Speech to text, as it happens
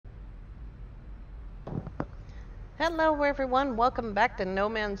Hello everyone, welcome back to No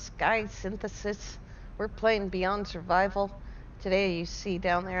Man's Sky Synthesis. We're playing Beyond Survival. Today you see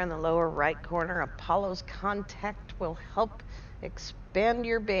down there in the lower right corner, Apollo's contact will help expand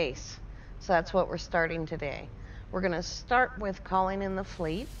your base. So that's what we're starting today. We're going to start with calling in the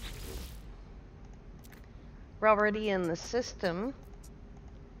fleet. We're already in the system.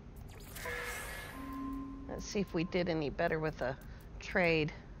 Let's see if we did any better with a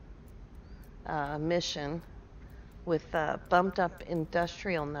trade mission with bumped up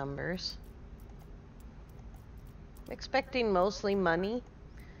industrial numbers. Expecting mostly money,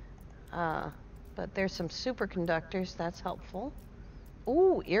 but there's some superconductors, that's helpful.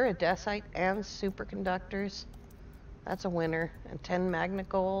 Ooh, iridescite and superconductors. That's a winner. And 10 magna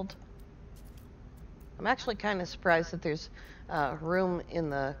gold. I'm actually kind of surprised that there's room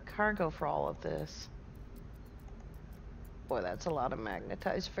in the cargo for all of this. Boy, that's a lot of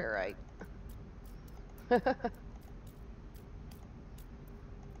magnetized ferrite.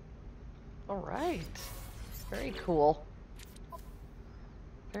 All right. Very cool.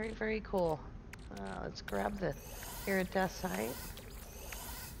 Very, very cool. Let's grab the iridescite.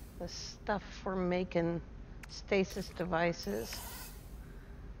 The stuff for making stasis devices.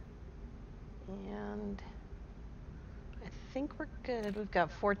 And I think we're good. We've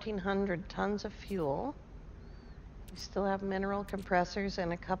got 1,400 tons of fuel. We still have mineral compressors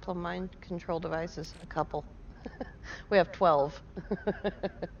and a couple of mind control devices. A couple. We have 12.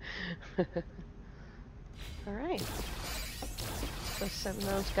 All right. So send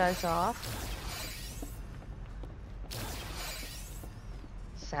those guys off.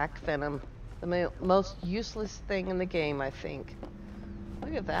 Sac venom. The most useless thing in the game, I think.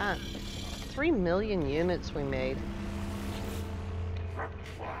 Look at that. 3 million units we made.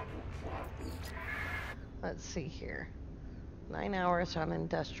 Let's see here. 9 hours on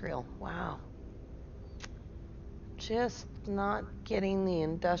industrial. Wow. Just not getting the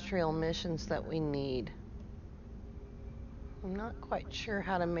industrial missions that we need. I'm not quite sure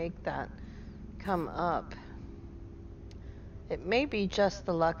how to make that come up. It may be just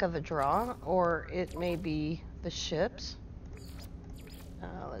the luck of the draw, or it may be the ships.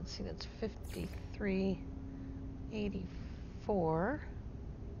 Let's see, that's 5384.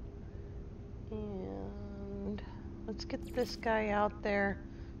 And let's get this guy out there.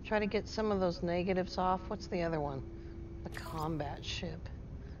 Try to get some of those negatives off. What's the other one? The combat ship.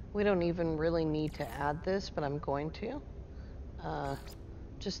 We don't even really need to add this, but I'm going to.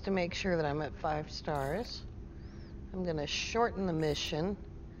 Just to make sure that I'm at 5 stars. I'm going to shorten the mission.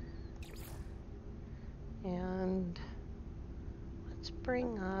 And let's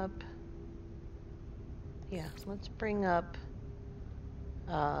bring up... Yeah, let's bring up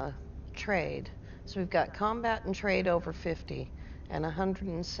trade. So we've got combat and trade over 50. And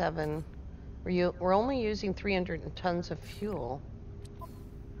 107. We're only using 300 tons of fuel.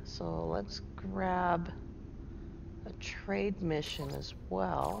 So let's grab a trade mission as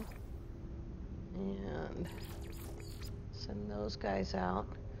well. And send those guys out.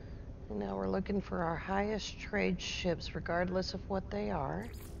 And now we're looking for our highest trade ships, regardless of what they are.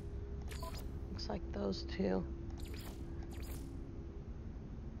 Looks like those two.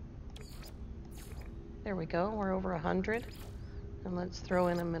 There we go, we're over 100. And let's throw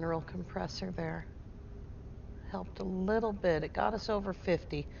in a mineral compressor there. Helped a little bit. It got us over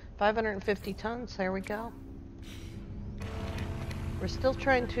 50. 550 tons, there we go. We're still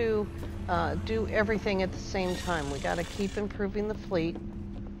trying to do everything at the same time. We got to keep improving the fleet.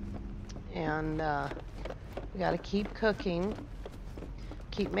 And we got to keep cooking.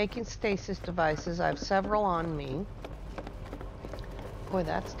 Keep making stasis devices. I have several on me. Boy,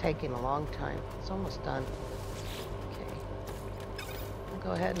 that's taking a long time. It's almost done.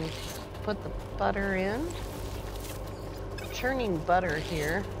 Go ahead and put the butter in. Churning butter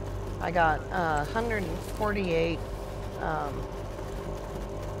here. I got 148.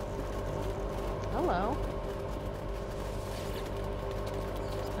 Hello.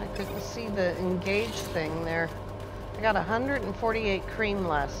 I couldn't see the engage thing there. I got 148 cream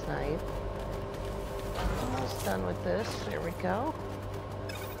last night. Almost done with this. There we go.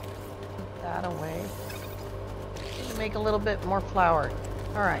 Put that away. To make a little bit more flour.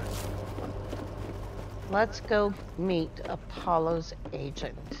 All right, let's go meet Apollo's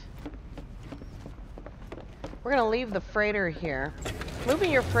agent. We're gonna leave the freighter here.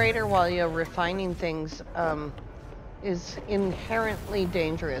 Moving your freighter while you're refining things is inherently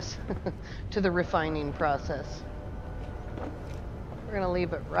dangerous to the refining process. We're gonna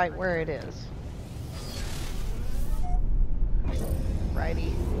leave it right where it is.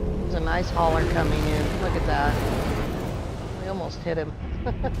 Righty. There's a nice hauler coming in. Look at that. We almost hit him.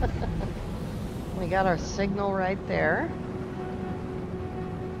 We got our signal right there.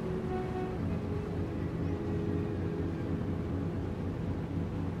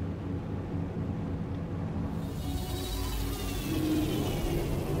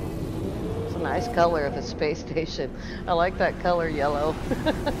 It's a nice color of the space station. I like that color yellow.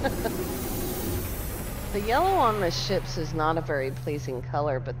 The yellow on the ships is not a very pleasing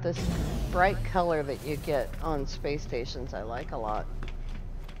color, but this bright color that you get on space stations I like a lot.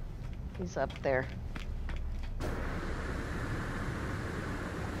 He's up there.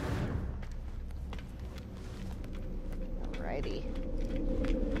 Alrighty.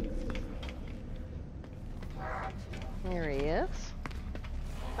 There he is.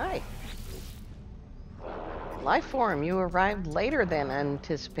 Hi. Life form, you arrived later than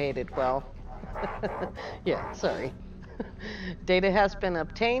anticipated. Well, yeah, sorry. Data has been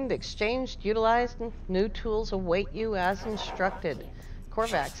obtained, exchanged, utilized, and new tools await you as instructed.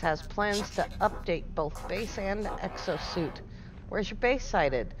 Korvax has plans to update both base and exosuit. Where's your base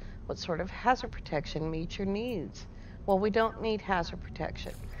sited? What sort of hazard protection meets your needs? Well, we don't need hazard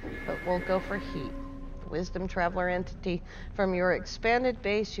protection, but we'll go for heat. Wisdom Traveler entity, from your expanded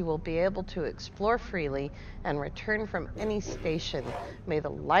base you will be able to explore freely and return from any station. May the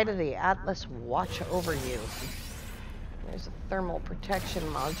light of the Atlas watch over you. There's a thermal protection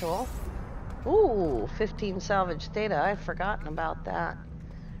module. Ooh, 15 salvage data. I've forgotten about that.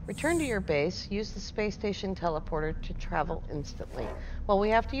 Return to your base. Use the space station teleporter to travel instantly. Well, we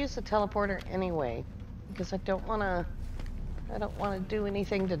have to use the teleporter anyway, because I don't want to do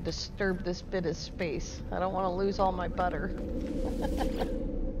anything to disturb this bit of space. I don't want to lose all my butter.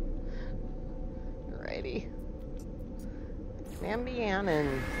 Alrighty.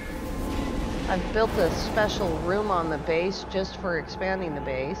 Nambianin. I've built a special room on the base just for expanding the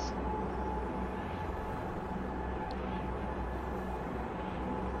base.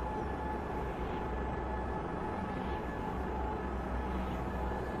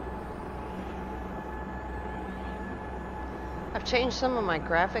 I've changed some of my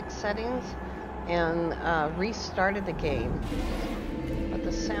graphics settings and restarted the game, but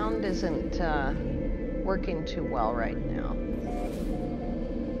the sound isn't working too well right now.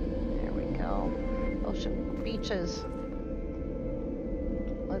 There we go. Ocean beaches.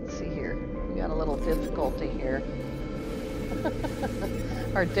 Let's see here. We got a little difficulty here.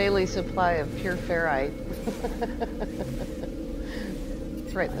 Our daily supply of pure ferrite.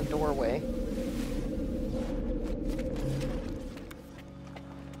 It's right in the doorway.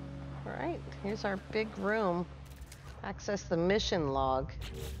 Here's our big room. Access the mission log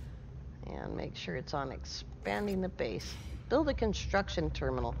and make sure it's on expanding the base. Build a construction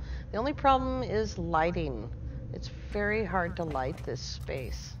terminal. The only problem is lighting. It's very hard to light this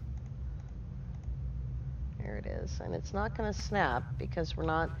space. There it is. And it's not going to snap because we're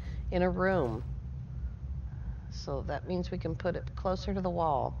not in a room. So that means we can put it closer to the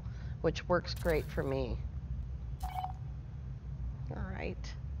wall, which works great for me. All right.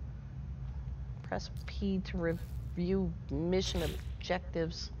 Press P to review mission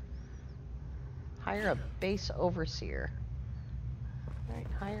objectives. Hire a base overseer. All right,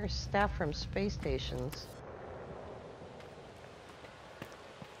 hire staff from space stations.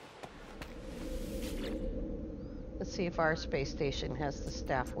 Let's see if our space station has the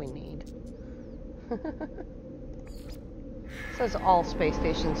staff we need. Says all space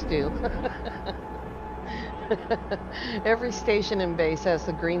stations do. Every station and base has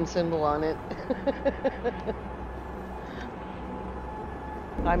the green symbol on it.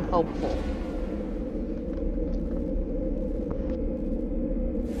 I'm hopeful.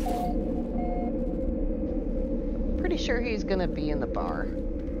 Pretty sure he's gonna be in the bar.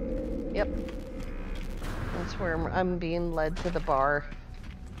 Yep. That's where I'm being led to the bar.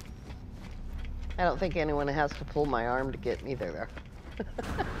 I don't think anyone has to pull my arm to get me there.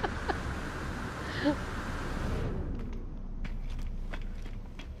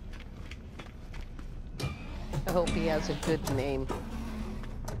 I hope he has a good name.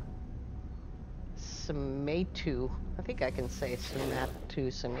 Samatu. I think I can say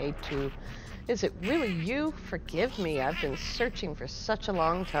Samatu. Is it really you? Forgive me, I've been searching for such a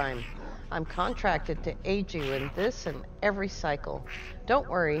long time. I'm contracted to aid you in this and every cycle. Don't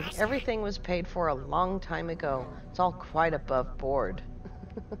worry, everything was paid for a long time ago. It's all quite above board.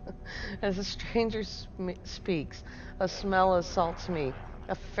 As the stranger speaks, a smell assaults me,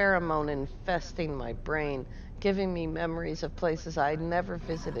 a pheromone infesting my brain, giving me memories of places I never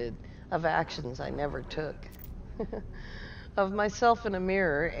visited, of actions I never took. Of myself in a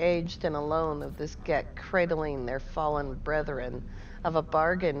mirror, aged and alone, of this Gek cradling their fallen brethren, of a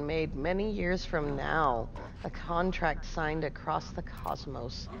bargain made many years from now, a contract signed across the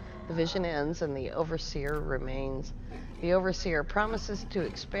cosmos. The vision ends and the overseer remains. The overseer promises to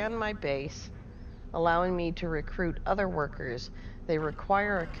expand my base, allowing me to recruit other workers. They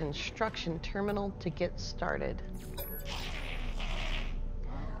require a construction terminal to get started.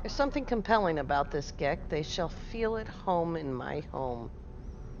 There's something compelling about this Gek. They shall feel at home in my home.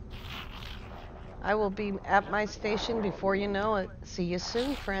 I will be at my station before you know it. See you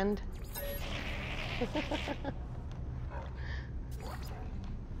soon, friend.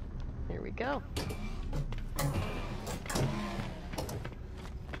 Here we go.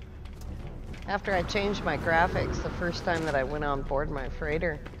 After I changed my graphics the first time that I went on board my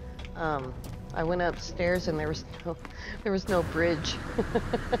freighter, I went upstairs and there was no bridge.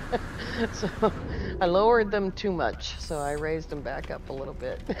 So I lowered them too much, so I raised them back up a little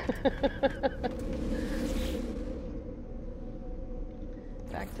bit.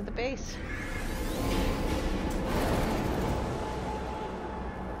 Back to the base.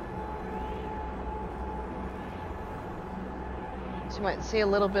 So you might see a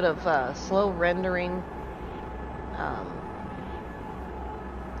little bit of slow rendering.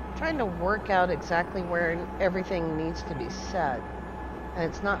 Trying to work out exactly where everything needs to be set. And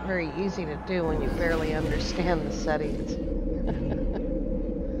it's not very easy to do when you barely understand the settings.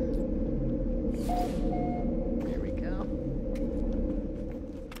 There we go.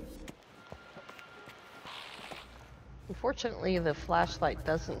 Unfortunately, the flashlight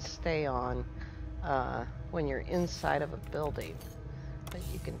doesn't stay on when you're inside of a building. But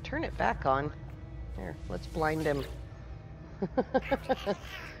you can turn it back on. Here, let's blind him.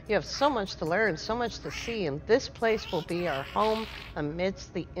 You have so much to learn, so much to see, and this place will be our home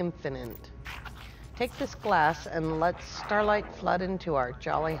amidst the infinite. Take this glass and let starlight flood into our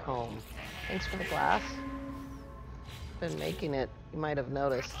jolly home. Thanks for the glass. Been making it, you might have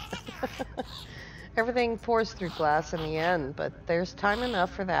noticed. Everything pours through glass in the end, but there's time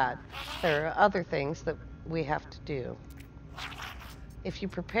enough for that. There are other things that we have to do. If you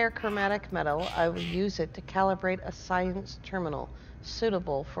prepare chromatic metal, I will use it to calibrate a science terminal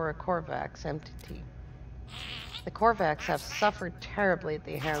suitable for a Korvax entity. The Korvax have suffered terribly at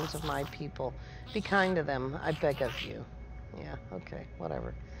the hands of my people. Be kind to them, I beg of you. Yeah, okay,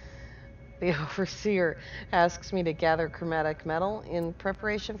 whatever. The overseer asks me to gather chromatic metal in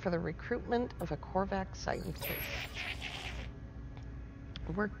preparation for the recruitment of a Korvax scientist.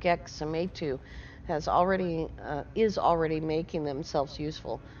 Work Gek Sametu is already making themselves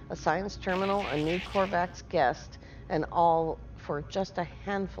useful. A science terminal, a new Korvax guest, and all for just a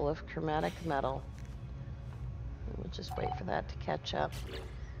handful of chromatic metal. We'll just wait for that to catch up.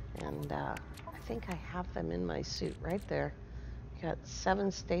 And I think I have them in my suit right there. Got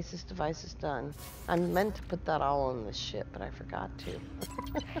 7 stasis devices done. I meant to put that all on the ship, but I forgot to.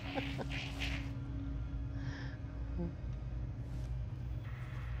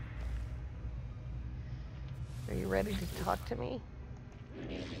 Are you ready to talk to me?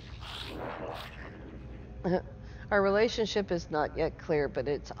 Our relationship is not yet clear, but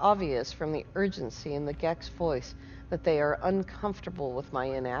it's obvious from the urgency in the Gek's voice that they are uncomfortable with my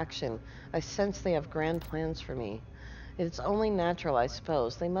inaction. I sense they have grand plans for me. It's only natural, I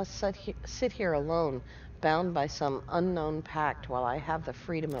suppose. They must sit here alone, bound by some unknown pact, while I have the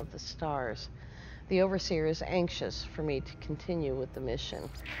freedom of the stars. The overseer is anxious for me to continue with the mission.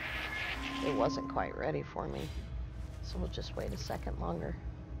 It wasn't quite ready for me, so we'll just wait a second longer.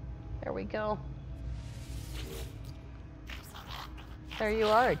 There we go. There you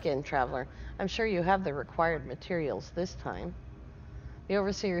are again, traveler. I'm sure you have the required materials this time. The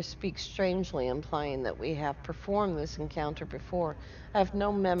overseer speaks strangely, implying that we have performed this encounter before. I have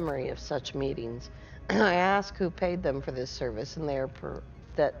no memory of such meetings. I ask who paid them for this service, and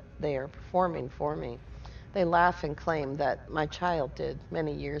that they are performing for me. They laugh and claim that my child did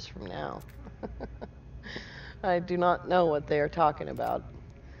many years from now. I do not know what they are talking about.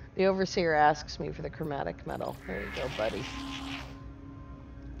 The overseer asks me for the chromatic metal. There you go, buddy.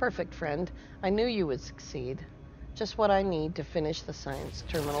 Perfect, friend. I knew you would succeed. Just what I need to finish the science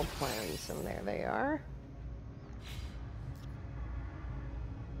terminal plans. And there they are.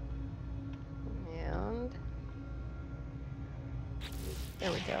 And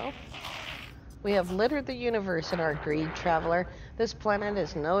there we go. We have littered the universe in our greed, traveler. This planet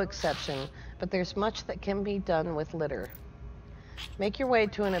is no exception, but there's much that can be done with litter. Make your way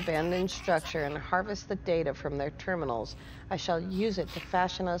to an abandoned structure and harvest the data from their terminals. I shall use it to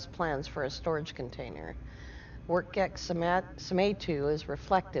fashion us plans for a storage container. Work Gek Sametu is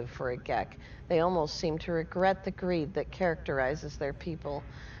reflective for a Gek. They almost seem to regret the greed that characterizes their people.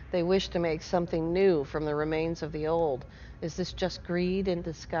 They wish to make something new from the remains of the old. Is this just greed in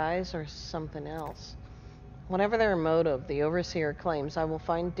disguise or something else? Whatever their motive, the Overseer claims I will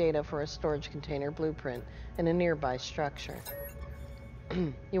find data for a storage container blueprint in a nearby structure.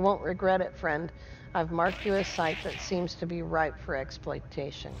 You won't regret it, friend. I've marked you a site that seems to be ripe for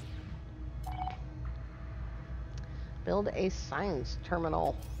exploitation. Build a science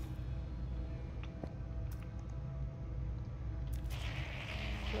terminal.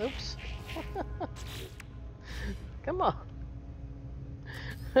 Oops. Come on.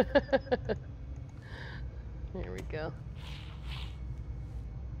 There we go.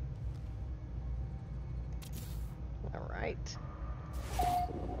 All right.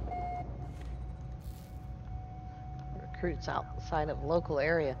 Recruits outside of local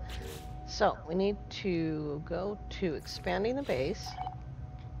area. So we need to go to expanding the base,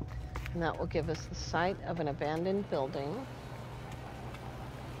 and that will give us the site of an abandoned building.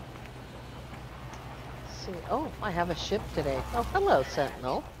 Let's see. Oh, I have a ship today. Oh, hello,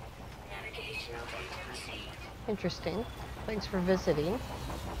 Sentinel. Interesting. Thanks for visiting.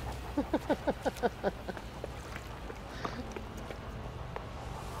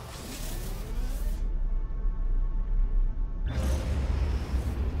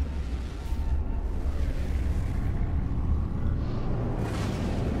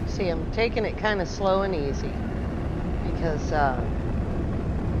 See, I'm taking it kind of slow and easy because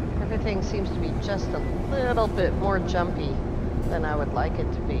everything seems to be just a little bit more jumpy than I would like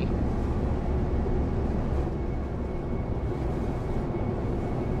it to be.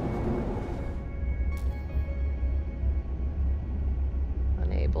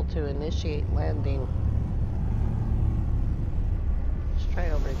 Unable to initiate landing. Let's try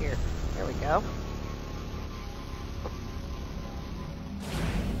over here. There we go.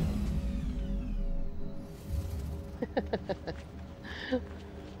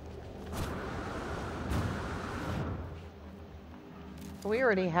 We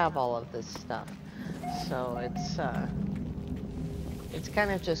already have all of this stuff, so it's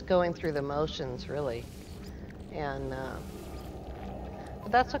kind of just going through the motions, really, and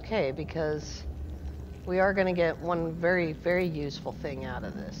but that's okay because we are going to get one very, very useful thing out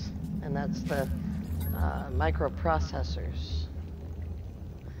of this, and that's the microprocessors.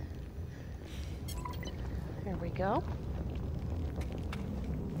 There we go.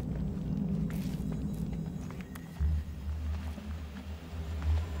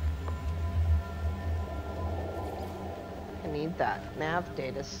 I need that nav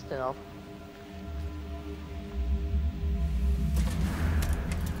data still.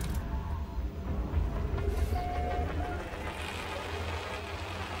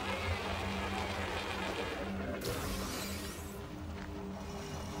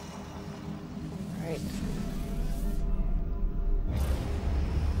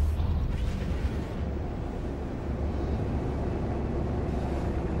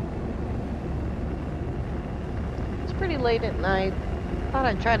 Late at night. Thought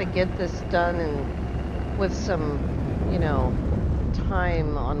I'd try to get this done and with some, you know,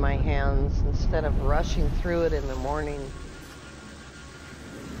 time on my hands instead of rushing through it in the morning.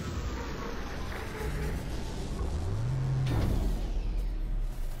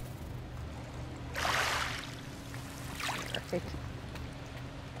 Right.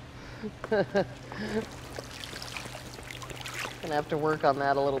 Gonna have to work on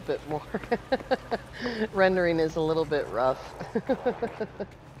that a little bit more. Rendering is a little bit rough.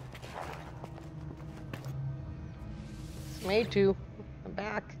 It's me too. I'm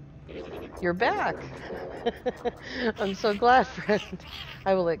back. You're back. I'm so glad, friend.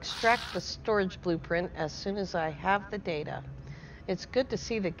 I will extract the storage blueprint as soon as I have the data. It's good to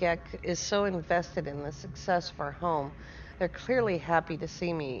see that Gek is so invested in the success of our home. They're clearly happy to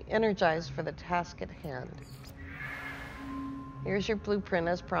see me, energized for the task at hand. Here's your blueprint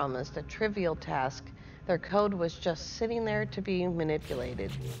as promised, a trivial task. Their code was just sitting there to be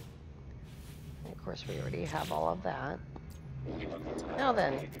manipulated. And of course, we already have all of that. Now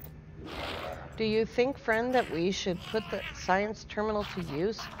then, do you think, friend, that we should put the science terminal to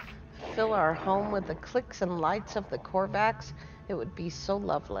use? Fill our home with the clicks and lights of the Korvax? It would be so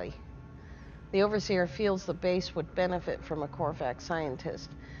lovely. The Overseer feels the base would benefit from a Korvax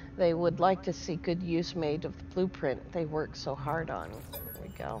scientist. They would like to see good use made of the blueprint they worked so hard on. There we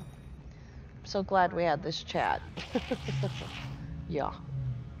go. I'm so glad we had this chat. Yeah.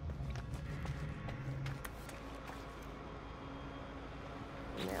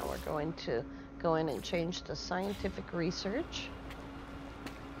 Now we're going to go in and change the scientific research.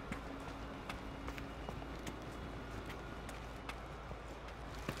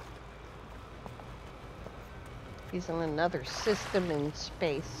 He's in another system in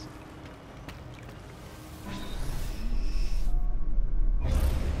space.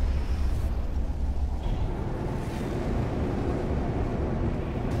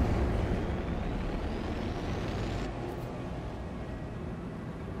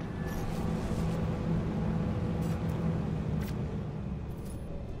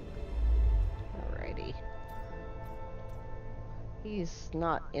 Alrighty. He's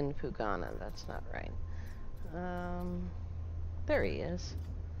not in Fugana, that's not right. There he is.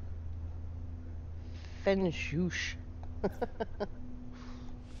 Fenjush.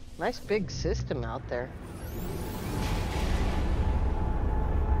 Nice big system out there.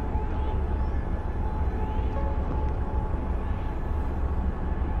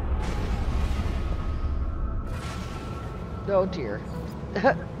 Oh dear.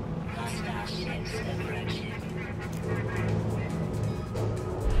 Here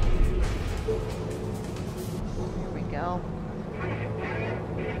we go.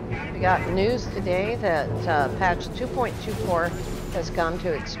 We got news today that patch 2.24 has gone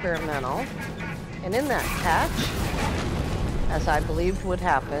to experimental. And in that patch, as I believed would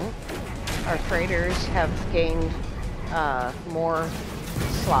happen, our freighters have gained more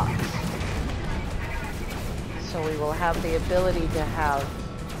slots. So we will have the ability to have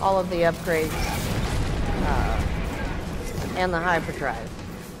all of the upgrades and the hyperdrive.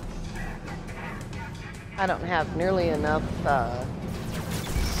 I don't have nearly enough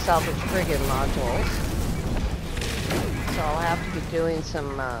salvage frigate modules, so I'll have to be doing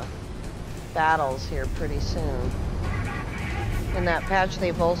some battles here pretty soon. In that patch,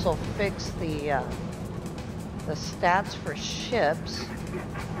 they've also fixed the stats for ships.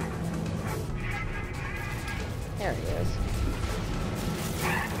 There he is.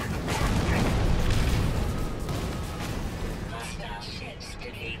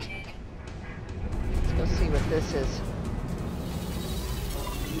 Let's go see what this is.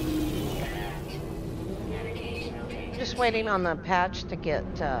 Just waiting on the patch to get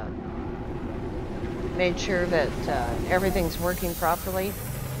made sure that everything's working properly.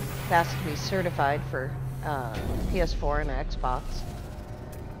 It has to be certified for PS4 and Xbox.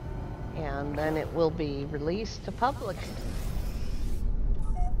 And then it will be released to public.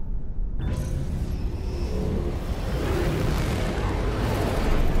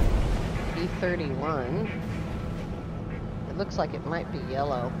 E31. It looks like it might be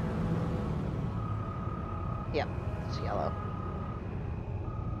yellow. Yep, it's yellow.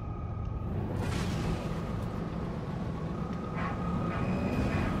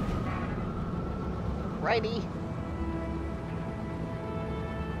 Righty.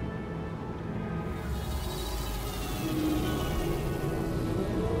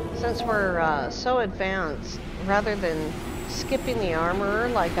 Since we're so advanced, rather than skipping the armorer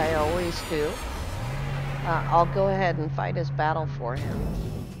like I always do, I'll go ahead and fight his battle for him.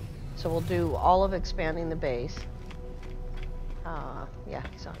 So we'll do all of expanding the base. Yeah,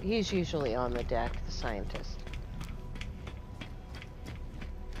 he's usually on the deck, the scientist.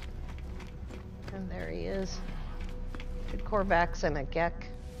 And there he is. 2 Korvax and a Gek.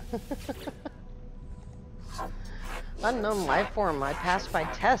 Unknown life form, I passed my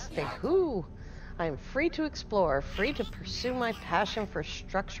test. Whoo! I am free to explore, free to pursue my passion for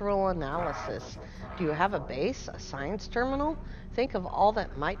structural analysis. Do you have a base, a science terminal? Think of all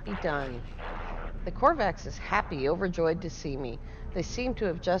that might be done. The Korvax is happy, overjoyed to see me. They seem to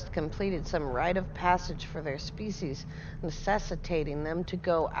have just completed some rite of passage for their species, necessitating them to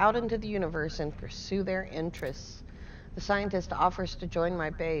go out into the universe and pursue their interests. The scientist offers to join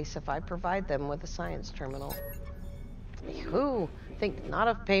my base if I provide them with a science terminal. Who? Think not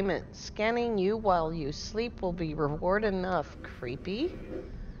of payment. Scanning you while you sleep will be reward enough. Creepy.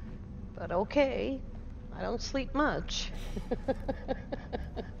 But okay. I don't sleep much.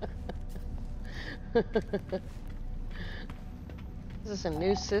 This is a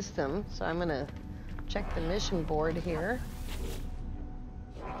new system, so I'm gonna check the mission board here.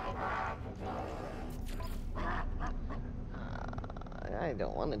 I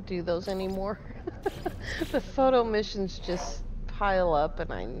don't want to do those anymore. The photo missions just pile up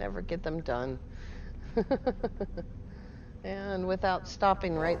and I never get them done. And without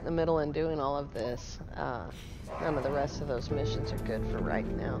stopping right in the middle and doing all of this, none of the rest of those missions are good for right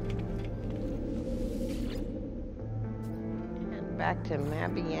now. And back to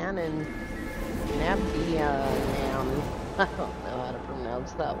Mabianan. Mabianam. I don't know how to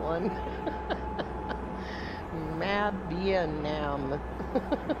pronounce that one. Mabianam.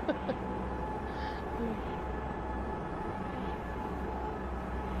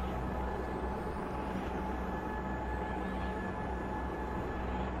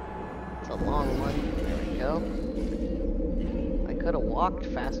 a long one. There we go. I could have walked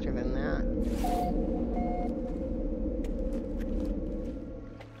faster than that.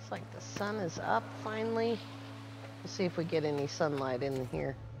 Looks like the sun is up finally. We'll see if we get any sunlight in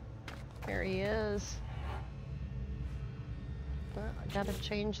here. There he is. Well, I gotta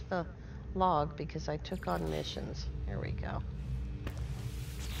change the log because I took on missions. Here we go.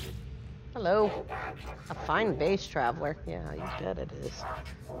 Hello. A fine base, traveler. Yeah, you bet it is.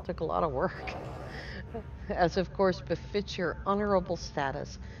 Took a lot of work. As of course befits your honorable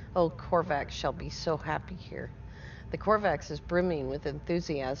status. Oh, Korvax shall be so happy here. The Korvax is brimming with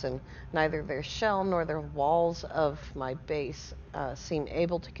enthusiasm. Neither their shell nor the walls of my base seem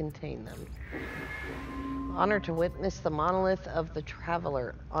able to contain them. Honor to witness the monolith of the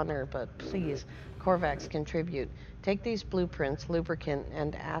traveler. Honor, but please, Korvax, contribute. Take these blueprints, lubricant,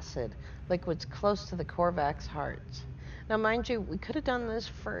 and acid, liquids close to the Korvax hearts. Now, mind you, we could have done this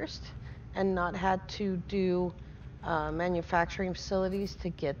first and not had to do manufacturing facilities to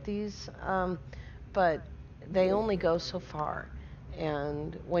get these, but they only go so far.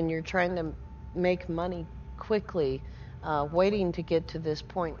 And when you're trying to make money quickly, waiting to get to this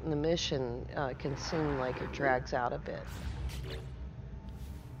point in the mission can seem like it drags out a bit.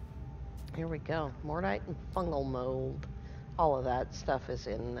 Here we go. Mortite and fungal mold. All of that stuff is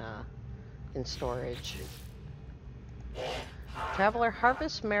in storage. Traveler,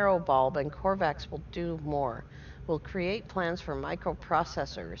 harvest marrow bulb and Korvax will do more. We'll create plans for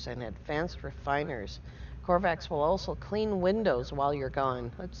microprocessors and advanced refiners. Korvax will also clean windows while you're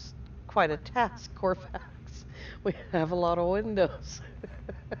gone. That's quite a task, Korvax. We have a lot of windows.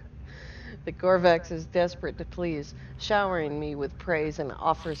 The Korvax is desperate to please, showering me with praise and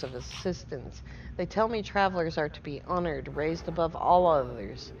offers of assistance. They tell me travelers are to be honored, raised above all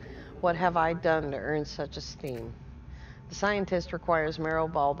others. What have I done to earn such esteem? The scientist requires marrow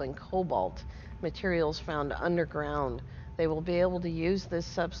bulb and cobalt, materials found underground. They will be able to use this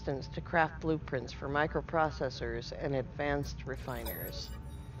substance to craft blueprints for microprocessors and advanced refiners.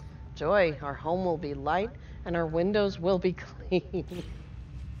 Joy, our home will be light and our windows will be clean.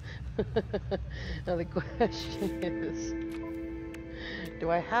 Now the question is,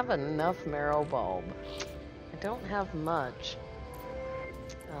 do I have enough marrow bulb? I don't have much.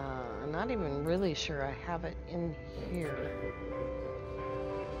 I'm not even really sure I have it in here.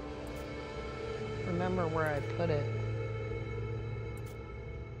 Remember where I put it.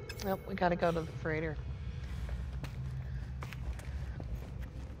 Nope, we gotta go to the freighter.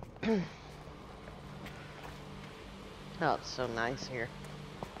 Oh, it's so nice here.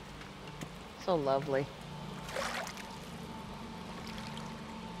 So lovely.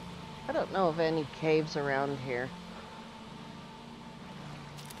 I don't know of any caves around here.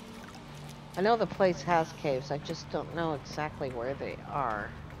 I know the place has caves, I just don't know exactly where they are.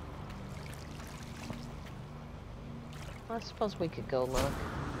 I suppose we could go look.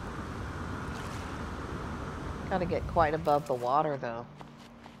 Gotta get quite above the water, though.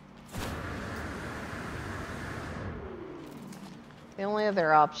 The only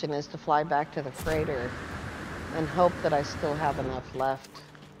other option is to fly back to the freighter and hope that I still have enough left.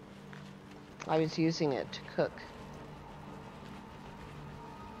 I was using it to cook.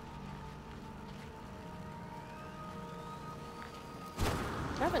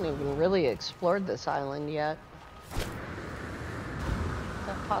 I haven't even really explored this island yet. Is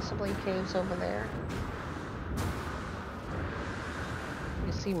that possibly caves over there?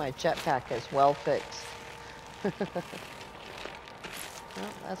 You see my jetpack is well fixed. Well,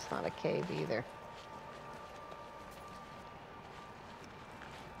 that's not a cave either.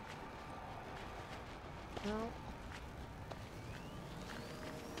 No.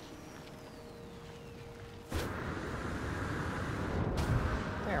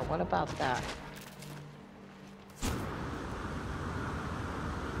 There, what about that?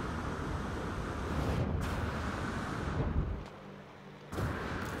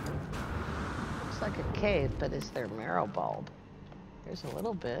 Looks like a cave, but is there marrow bulb? There's a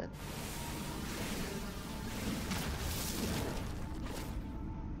little bit.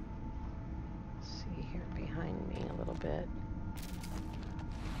 Let's see here behind me a little bit.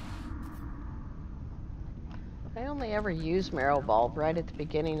 I only ever use marrow bulb right at the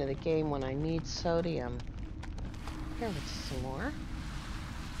beginning of the game when I need sodium. Here, let's see some more.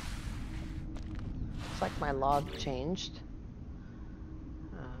 Looks like my log changed.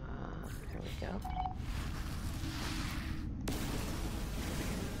 There we go.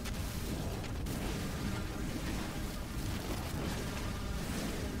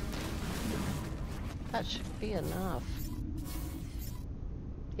 That should be enough.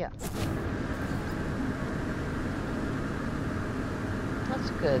 Yeah. That's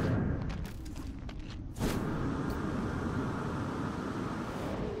good.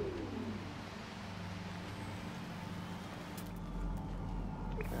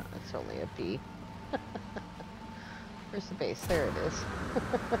 be. Where's the base? There it is.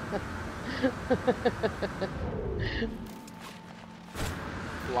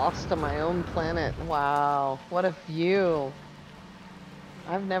 Lost on my own planet. Wow, what a view.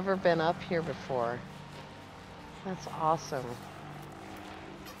 I've never been up here before. That's awesome.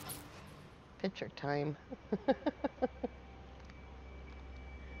 Picture time. There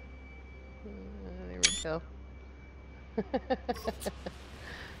we go.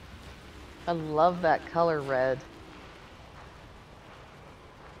 I love that color red.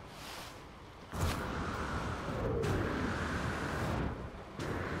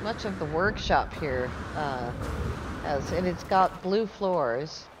 Much of the workshop here and it's got blue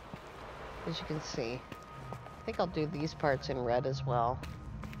floors, as you can see. I think I'll do these parts in red as well.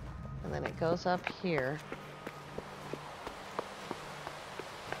 And then it goes up here.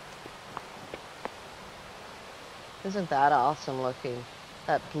 Isn't that awesome looking?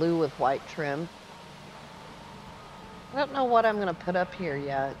 That blue with white trim. I don't know what I'm going to put up here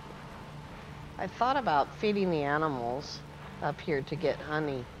yet. I thought about feeding the animals up here to get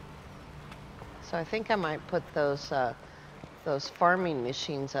honey. So I think I might put those farming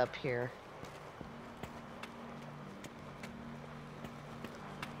machines up here.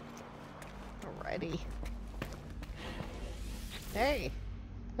 Alrighty. Hey.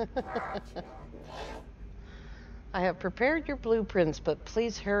 I have prepared your blueprints, but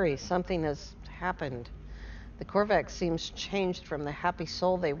please hurry. Something has happened. The Korvax seems changed from the happy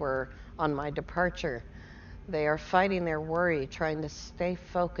soul they were on my departure. They are fighting their worry, trying to stay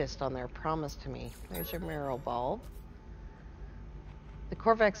focused on their promise to me. There's your marrow bulb. The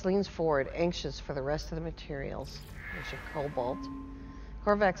Korvax leans forward, anxious for the rest of the materials. There's your cobalt.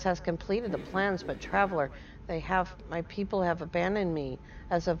 Korvax has completed the plans, but Traveler, my people have abandoned me.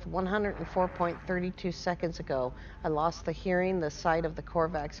 As of 104.32 seconds ago, I lost the hearing, the sight of the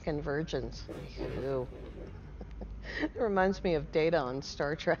Korvax convergence. Ew. It reminds me of Data on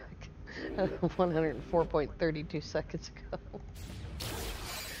Star Trek. 104.32 seconds ago.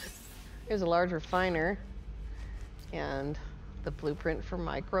 Here's a large refiner and the blueprint for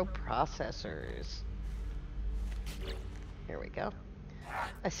microprocessors. Here we go.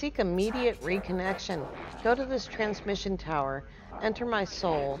 I seek immediate reconnection. Go to this transmission tower, enter my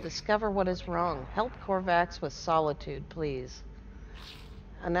soul, discover what is wrong. Help Korvax with solitude, please.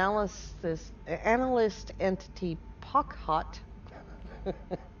 Analyst entity Pokhot.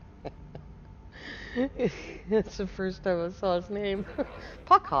 It's the first time I saw his name.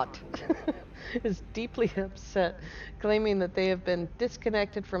 Pokhot is deeply upset, claiming that they have been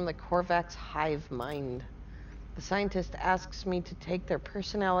disconnected from the Korvax hive mind. The scientist asks me to take their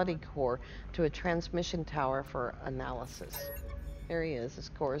personality core to a transmission tower for analysis. There he is. His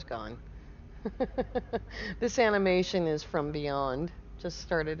core is gone. This animation is from Beyond. Just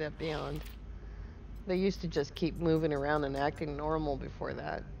started at Beyond. They used to just keep moving around and acting normal before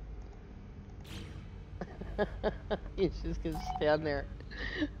that. He's just going to stand there.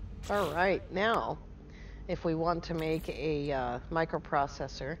 Alright, now, if we want to make a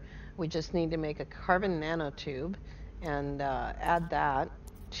microprocessor, we just need to make a carbon nanotube and add that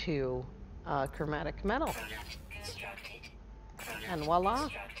to chromatic metal. And voila!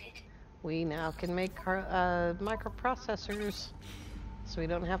 We now can make microprocessors, so we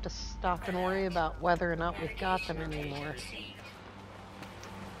don't have to stop and worry about whether or not we've got them anymore.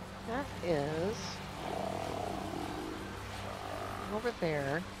 That is over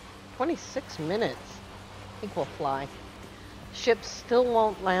there. 26 minutes. I think we'll fly. Ships still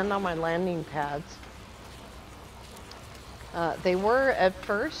won't land on my landing pads. They were at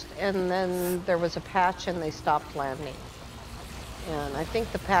first, and then there was a patch and they stopped landing. And I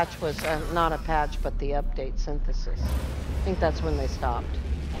think the patch was not a patch, but the update synthesis. I think that's when they stopped.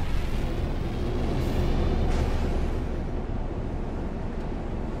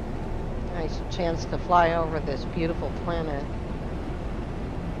 Nice chance to fly over this beautiful planet.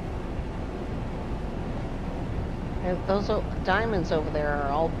 And those diamonds over there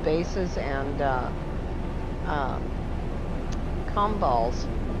are all bases and comm balls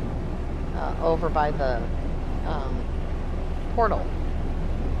over by the portal.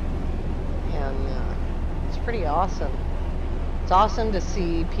 And it's pretty awesome. It's awesome to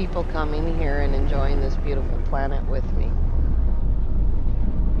see people coming here and enjoying this beautiful planet with me.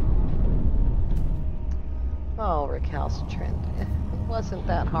 Oh, recalcitrant. It wasn't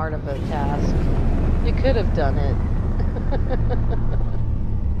that hard of a task. You could have done it.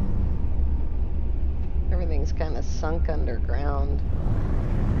 Everything's kind of sunk underground.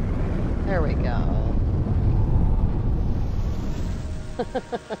 There we go.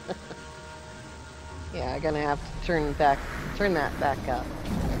 Yeah, I'm gonna have to turn that back up.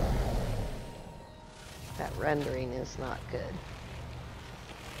 That rendering is not good.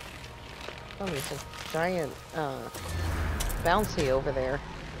 Oh, there's a giant bouncy over there.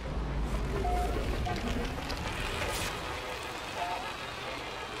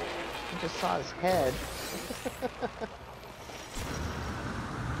 I just saw his head.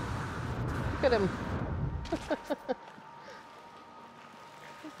 Look at him.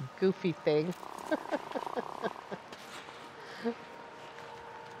 Goofy thing.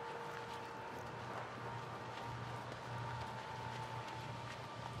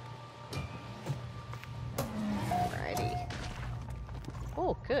 Alrighty.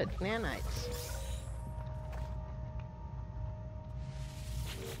 Oh, good. Nanites.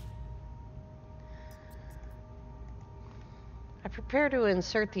 I prepare to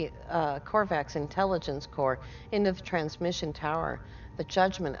insert the Korvax intelligence core into the transmission tower. The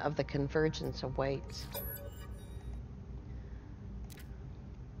judgment of the convergence awaits.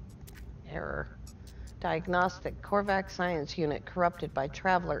 Error. Diagnostic. Korvax science unit corrupted by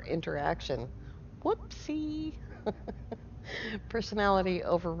traveler interaction. Whoopsie. Personality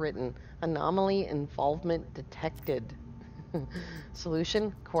overwritten. Anomaly involvement detected.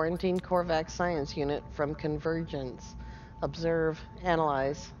 Solution. Quarantine Korvax science unit from convergence. Observe,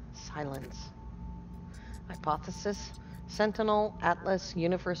 analyze, silence. Hypothesis. Sentinel Atlas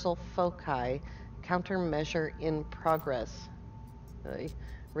Universal Foci countermeasure in progress.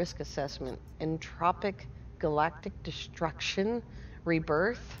 Risk assessment. Entropic galactic destruction.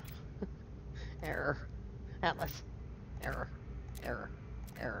 Rebirth. Error. Atlas. Error. Error.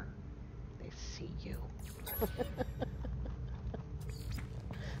 Error. They see you.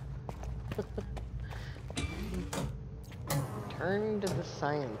 Turn to the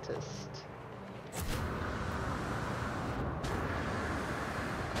scientist.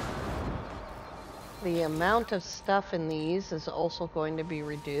 The amount of stuff in these is also going to be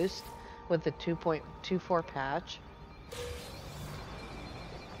reduced with the 2.24 patch.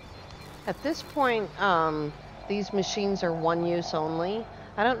 At this point, these machines are one use only.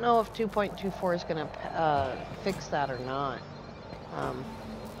 I don't know if 2.24 is going to fix that or not.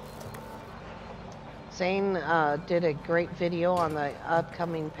 Zane did a great video on the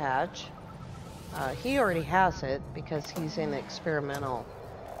upcoming patch. He already has it because he's in experimental.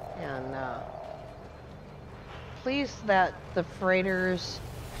 And pleased that the freighters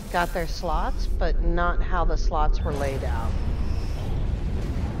got their slots, but not how the slots were laid out.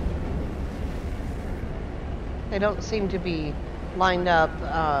 They don't seem to be lined up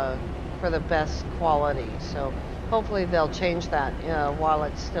for the best quality, so hopefully they'll change that while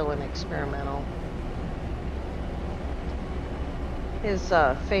it's still in experimental. His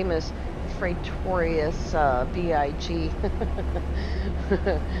famous Freightorius BIG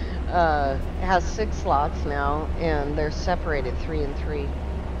has 6 slots now, and they're separated 3 and 3.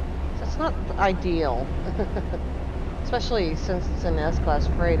 So it's not ideal, especially since it's an S-class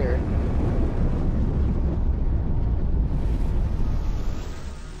freighter.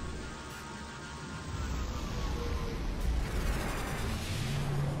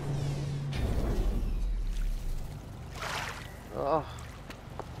 Oh,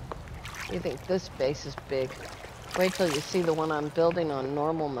 you think this base is big? Wait till you see the one I'm building on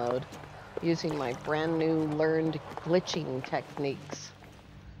normal mode, using my brand new learned glitching techniques.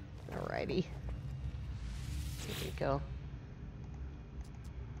 Alrighty. Here we go.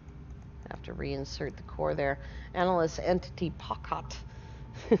 Have to reinsert the core there. Analyst entity Pocket.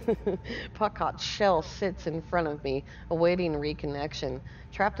 Pocket's shell sits in front of me, awaiting reconnection.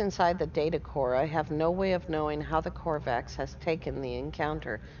 Trapped inside the data core, I have no way of knowing how the Korvax has taken the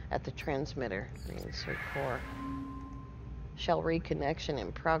encounter at the transmitter. Reinsert core. Shell reconnection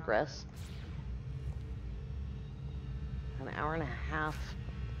in progress. An hour and a half.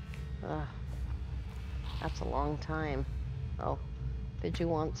 Ugh. That's a long time. Oh, did you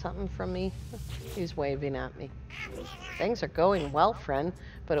want something from me? He's waving at me. Things are going well, friend,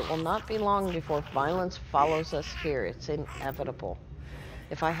 but it will not be long before violence follows us here. It's inevitable.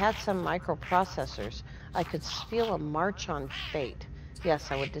 If I had some microprocessors, I could steal a march on fate. Yes,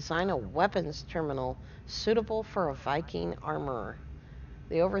 I would design a weapons terminal suitable for a Viking armorer.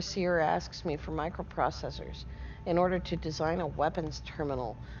 The overseer asks me for microprocessors. In order to design a weapons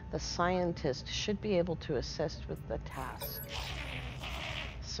terminal, the scientist should be able to assist with the task.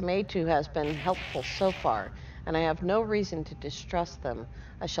 Smetu has been helpful so far, and I have no reason to distrust them.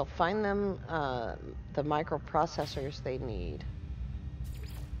 I shall find them the microprocessors they need.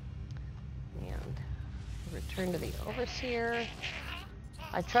 And return to the overseer.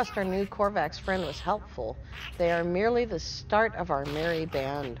 I trust our new Korvax friend was helpful. They are merely the start of our merry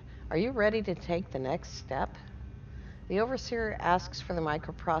band. Are you ready to take the next step? The overseer asks for the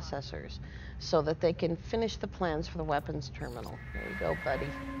microprocessors. so that they can finish the plans for the weapons terminal. There you go, buddy.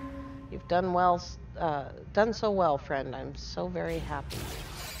 You've done well, done so well, friend. I'm so very happy.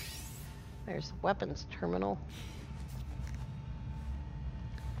 There's the weapons terminal.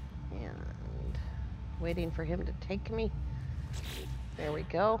 And waiting for him to take me. There we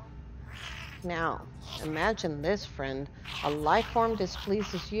go. Now, imagine this, friend. A life form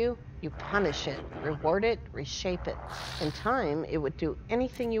displeases you, you punish it, reward it, reshape it. In time, it would do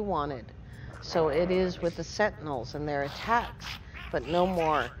anything you wanted. So it is with the Sentinels and their attacks, but no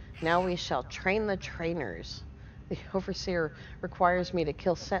more. Now we shall train the trainers. The Overseer requires me to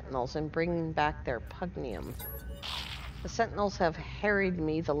kill Sentinels and bring back their pugnium. The Sentinels have harried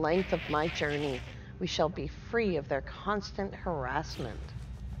me the length of my journey. We shall be free of their constant harassment.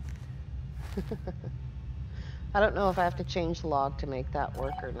 I don't know if I have to change the log to make that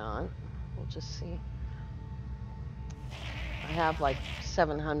work or not. We'll just see. I have like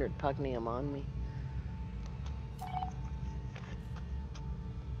 700 pugnium on me.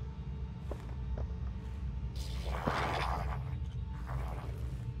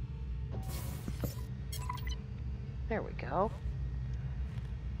 There we go.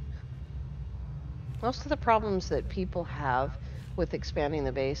 Most of the problems that people have with expanding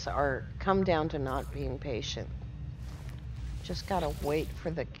the base come down to not being patient. Just gotta wait for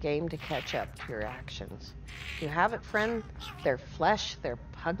the game to catch up to your actions. You have it, friend? Their flesh, their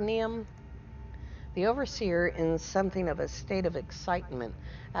pugnium. The Overseer, in something of a state of excitement,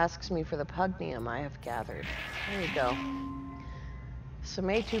 asks me for the pugnium I have gathered. There you go.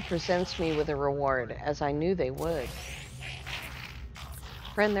 Sametu presents me with a reward, as I knew they would.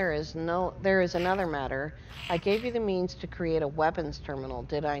 Friend, there is another matter. I gave you the means to create a weapons terminal,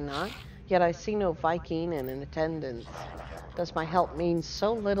 did I not? Yet I see no Viking in attendance. Does my help mean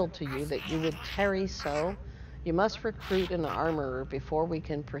so little to you that you would tarry so? You must recruit an armorer before we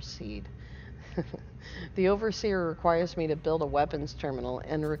can proceed. The Overseer requires me to build a weapons terminal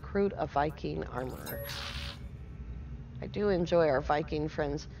and recruit a Viking armorer. I do enjoy our Viking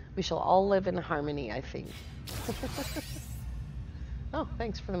friends. We shall all live in harmony, I think. Oh,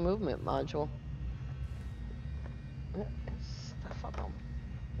 thanks for the movement module. Stuff up on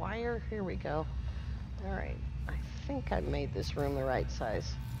wire. Here we go. All right. I think I made this room the right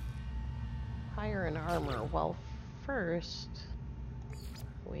size. Hire an armor. Well, first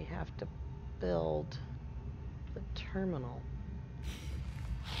we have to build the terminal.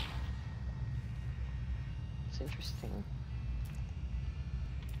 It's interesting.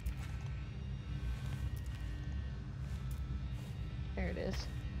 There it is.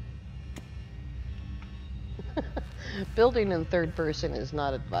 Building in third person is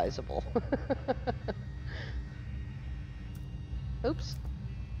not advisable. Oops.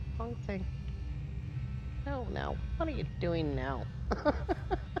 Wrong thing. No, now. What are you doing now?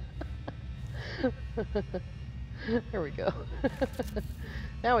 There we go.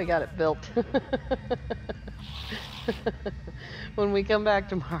 Now we got it built. When we come back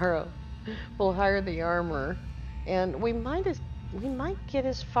tomorrow, we'll hire the armor, and we might get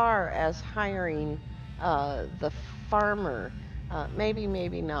as far as hiring the farmer.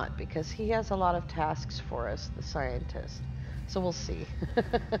 Maybe not, because he has a lot of tasks for us, the scientist. So we'll see.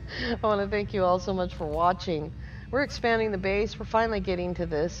 I want to thank you all so much for watching. We're expanding the base. We're finally getting to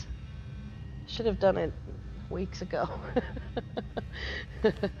this. Should have done it weeks ago.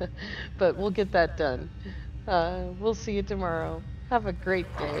 But we'll get that done. We'll see you tomorrow. Have a great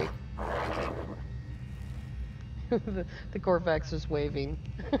day. The Corvax is waving.